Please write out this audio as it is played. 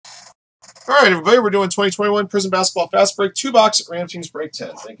All right, everybody, we're doing 2021 Prizm Basketball Fast Break 2-box Random Teams Break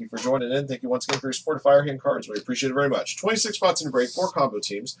 10. Thank you for joining in. Thank you once again for your support of Firehand Cards. We appreciate it very much. 26 spots in the break, 4 combo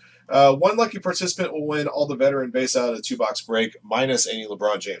teams. One lucky participant will win all the veteran base out of the 2-box break, minus any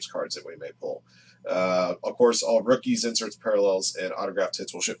LeBron James cards that we may pull. Of course, all rookies, inserts, parallels, and autographed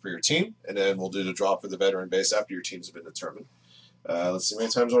hits will ship for your team, and then we'll do the draw for the veteran base after your teams have been determined. Let's see how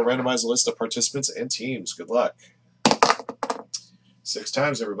many times we'll randomize the list of participants and teams. Good luck. 6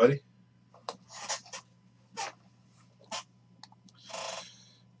 times, everybody.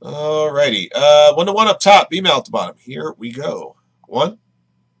 Alrighty. 1-1 up top, email at the bottom. Here we go. 1,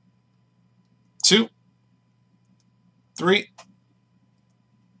 2, 3,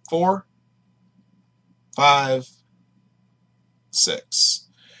 4, 5, 6.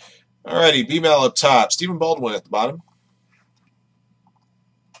 Alrighty, B-mail up top. Stephen Baldwin at the bottom.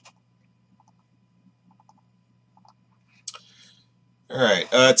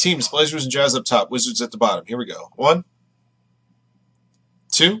 Alright, teams, Blazers and Jazz up top. Wizards at the bottom. Here we go. 1,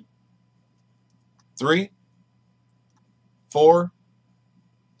 2, 3, 4,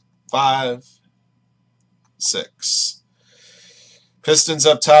 5, 6. Pistons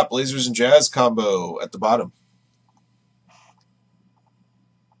up top, Blazers and Jazz combo at the bottom.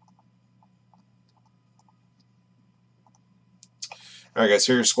 All right, guys,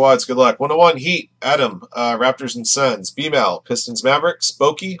 here are your squads. Good luck. 1-1, Heat, Adam, Raptors and Suns, B-Mal, Pistons, Mavericks,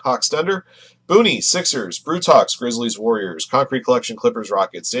 Bokey, Hawks, Thunder, Booney, Sixers, Brewtalks, Grizzlies, Warriors, Concrete Collection, Clippers,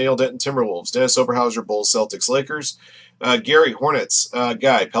 Rockets, Daniel Denton, Timberwolves, Dennis Oberhauser, Bulls, Celtics, Lakers, Gary, Hornets,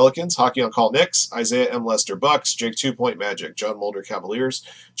 Guy, Pelicans, Hockey on Call, Knicks, Isaiah M. Lester, Bucks, Jake 2 Point, Magic, John Mulder, Cavaliers,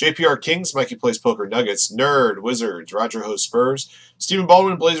 JPR, Kings, Mikey Plays Poker, Nuggets, Nerd, Wizards, Roger Ho, Spurs, Stephen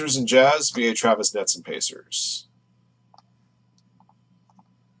Baldwin, Blazers and Jazz, VA Travis, Nets and Pacers.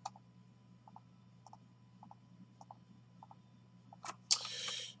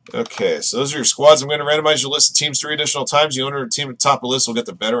 Okay, so those are your squads. I'm going to randomize your list of teams 3 additional times. The owner of the team at the top of the list will get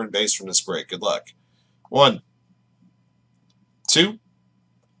the veteran base from this break. Good luck. 1, 2,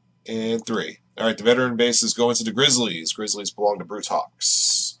 and 3. All right, the veteran base is going to the Grizzlies. Grizzlies belong to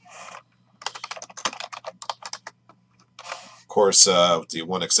Brewtalks. Of course, with the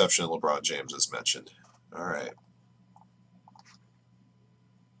one exception, LeBron James is mentioned. All right.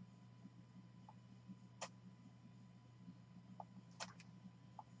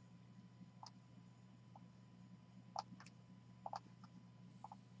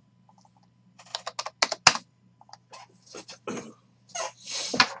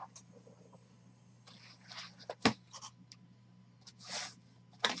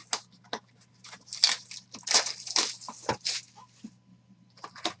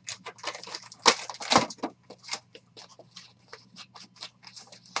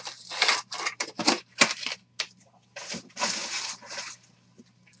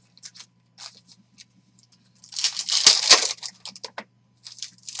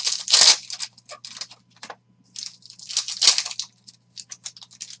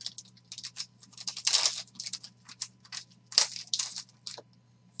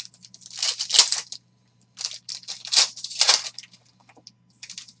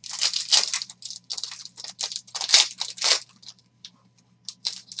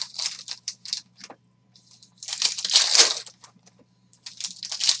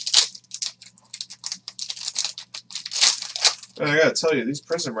 And I gotta tell you, these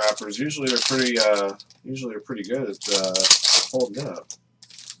Prizm wrappers usually are pretty good at holding up.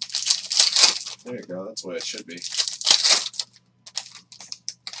 There you go. That's the way it should be.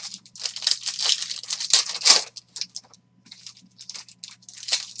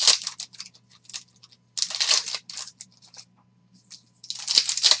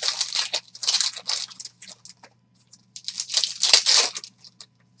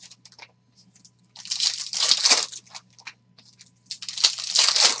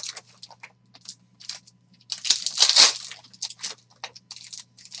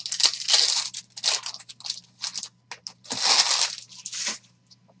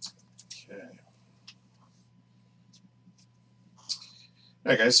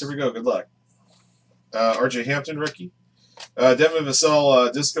 All right, guys, here we go. Good luck. RJ Hampton, rookie. Devin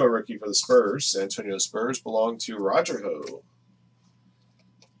Vassell, Disco, rookie for the Spurs. San Antonio Spurs belong to Roger Ho.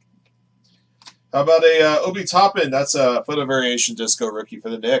 How about a Obi Toppin? That's a photo variation Disco, rookie for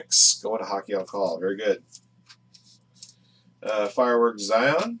the Knicks. Going to Hockey on Call. Very good. Fireworks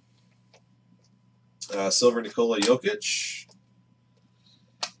Zion. Silver Nikola Jokic.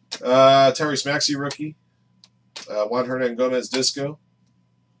 Tyrese Maxey, rookie. Juan Hernan Gomez, Disco.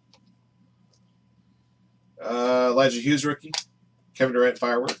 Elijah Hughes, rookie. Kevin Durant,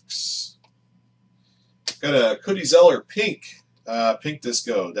 Fireworks. Got a Cody Zeller, pink Pink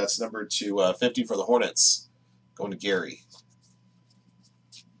Disco. That's numbered to 50 for the Hornets. Going to Gary.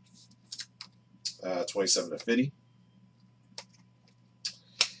 27 to 50.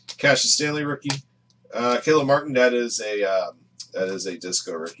 Cassius Stanley rookie. Caleb Martin. That is a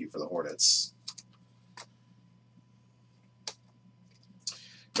Disco rookie for the Hornets.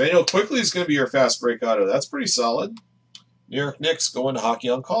 Manuel Quickly is going to be your fast break auto. That's pretty solid. New York Knicks going to Hockey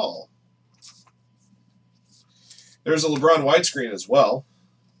on Call. There's a LeBron widescreen as well.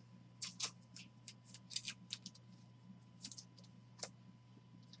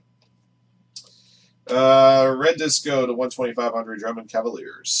 Red Disco to 125 Drummond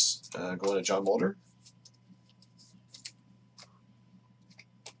Cavaliers. Going to John Mulder.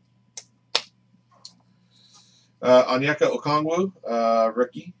 Onyeka Okongwu,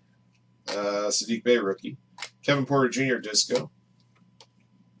 rookie. Sadiq Bey, rookie. Kevin Porter Jr., Disco.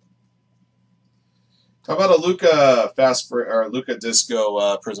 How about a Luka Disco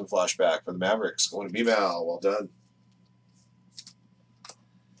Prizm flashback for the Mavericks? Going to B-Mal. Well done.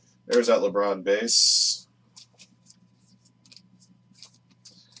 There's that LeBron base.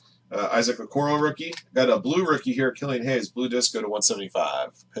 Isaac Okoro rookie. Got a blue rookie here, Killian Hayes. Blue Disco to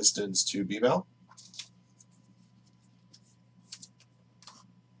 175. Pistons to B-Mal.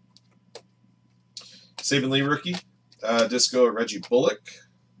 Saban Lee rookie. Disco Reggie Bullock.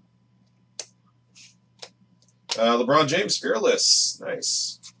 LeBron James Fearless.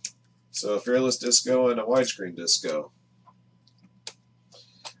 Nice. So Fearless Disco and a widescreen Disco.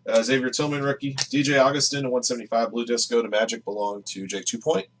 Xavier Tillman rookie. DJ Augustin to 175. Blue Disco to Magic belong to Jake 2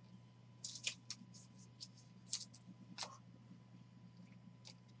 Point.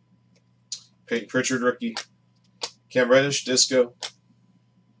 Peyton Pritchard rookie. Cam Reddish Disco.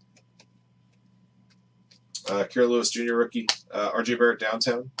 Kira Lewis Jr. rookie. RJ Barrett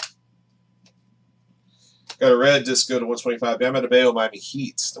Downtown. Got a red Disco to 125. Bam Adebayo Miami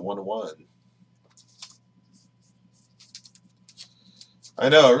Heat to 1-1. I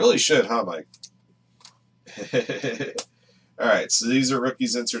know, I really should, huh, Mike? All right, so these are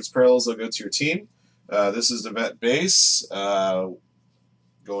rookies, inserts, parallels. They'll go to your team. This is the vet base. Going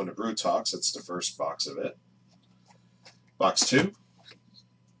to Brew Talks. That's the first box of it. Box 2.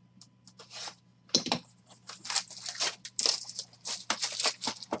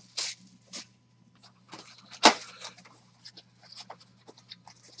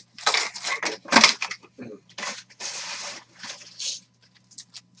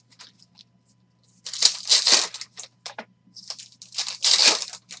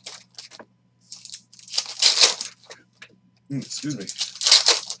 Excuse me.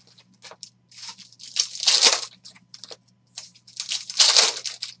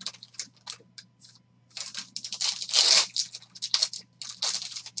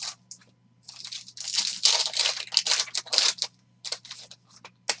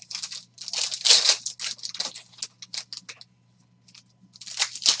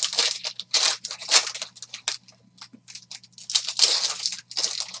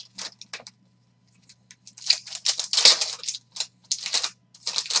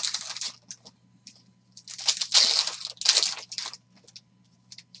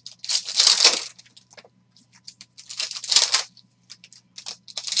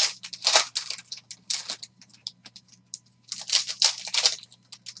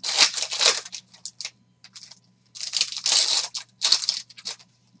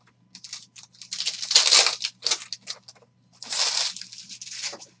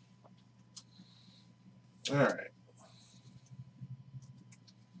 All right.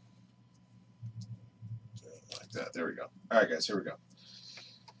 Like that. There we go. All right, guys. Here we go.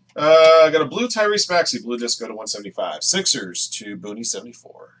 I got a blue Tyrese Maxey. Blue Disco to 175. Sixers to Booney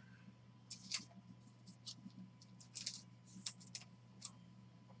 74.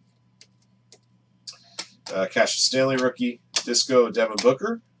 Cassius Stanley rookie. Disco Devin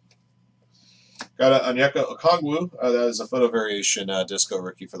Booker. Got an Onyeka Okongwu. That is a photo variation Disco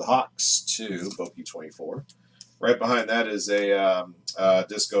rookie for the Hawks to Boki 24. Right behind that is a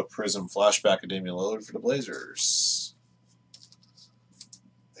Disco Prizm flashback of Damian Lillard for the Blazers.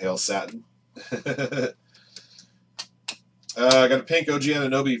 Hail Satin. Got a pink OG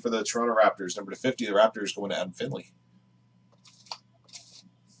Anunoby for the Toronto Raptors. Number 50, the Raptors going to Adam Finley.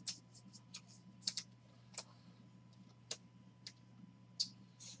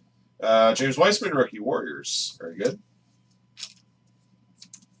 James Weissman, rookie, Warriors. Very good.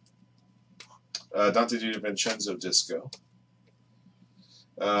 Dante DiVincenzo, Disco.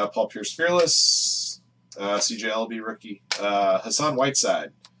 Paul Pierce, Fearless. CJLB, rookie. Hassan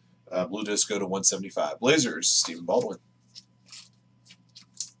Whiteside, Blue Disco to 175. Blazers, Stephen Baldwin.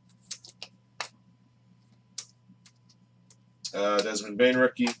 Desmond Bain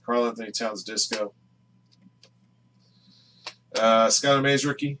rookie. Karl Anthony Towns disco. Scott Mays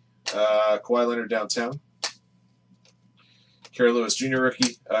rookie. Kawhi Leonard downtown. Kerry Lewis Jr.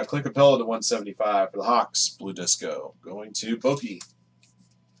 rookie. Clint Capella to 175 for the Hawks. Blue disco. Going to Pokey.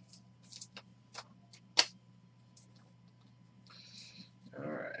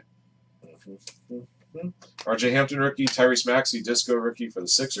 All right. RJ Hampton rookie. Tyrese Maxey disco rookie for the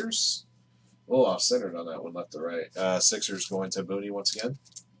Sixers. A little off-centered on that one, left to right. Sixers going to Booney once again.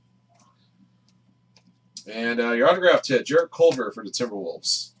 And your autographed hit, Jarrett Culver for the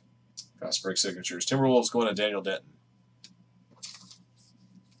Timberwolves. Fast break signatures. Timberwolves going to Daniel Denton.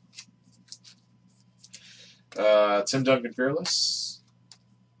 Tim Duncan Fearless.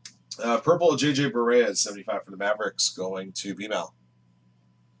 Purple JJ Barea 75 for the Mavericks going to BML.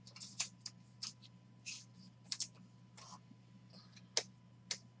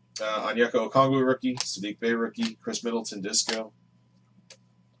 Onyeka Okongwu rookie, Sadiq Bey rookie, Chris Middleton disco.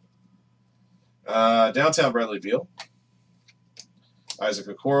 Downtown Bradley Beal. Isaac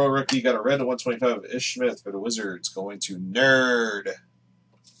Okoro rookie, got a red to 125 of Ish Smith for the Wizards going to Nerd.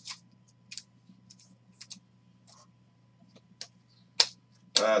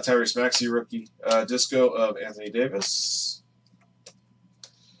 Tyrese Maxey rookie, disco of Anthony Davis.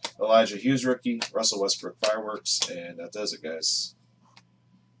 Elijah Hughes rookie, Russell Westbrook fireworks, and that does it, guys.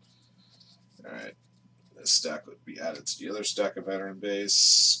 All right, this stack would be added to the other stack of veteran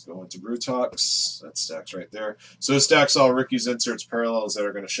base. Going to Brew Talks. That stack's right there. So this stack's all rookies, inserts, parallels that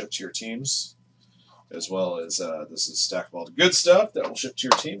are going to ship to your teams, as well as this is a stack of all the good stuff that will ship to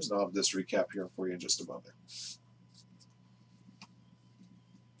your teams. And I'll have this recap here for you in just a moment.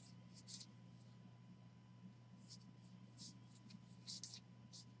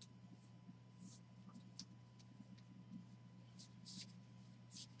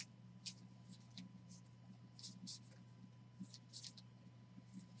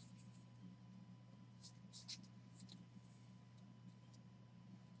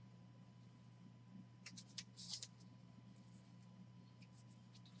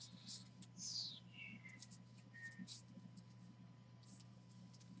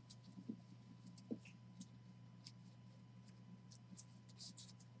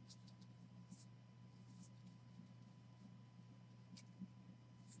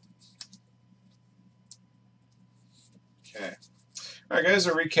 Okay. All right, guys,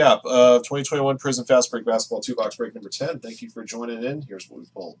 a recap of 2021 Prizm Fast Break Basketball 2-box break number 10. Thank you for joining in. Here's what we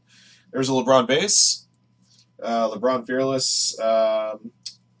pulled. There's a LeBron base, LeBron Fearless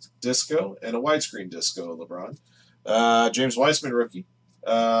disco, and a widescreen disco LeBron. James Wiseman rookie.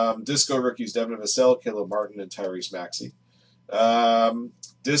 Disco rookies Devin Vassell, Caleb Martin, and Tyrese Maxey.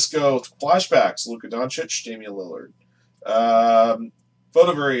 Disco flashbacks Luka Doncic, Damian Lillard.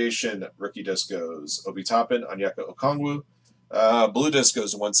 Photo variation rookie discos Obi Toppin, Onyeka Okongwu. Blue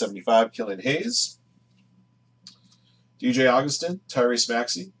discos 175 Killian Hayes. DJ Augustin, Tyrese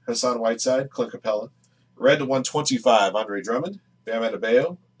Maxey, Hassan Whiteside, Clint Capella. Red to 125 Andre Drummond, Bam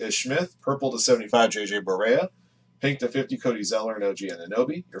Adebayo, Ish Smith. Purple to 75 JJ Barea. Pink to 50 Cody Zeller and OG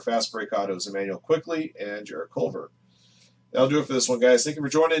Anunoby. Your fast break autos Emmanuel Quickly and Jarrett Culver. That'll do it for this one, guys. Thank you for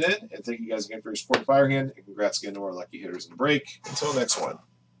joining in, and thank you guys again for your support of Firehand, and congrats again to our lucky hitters in the break. Until next one.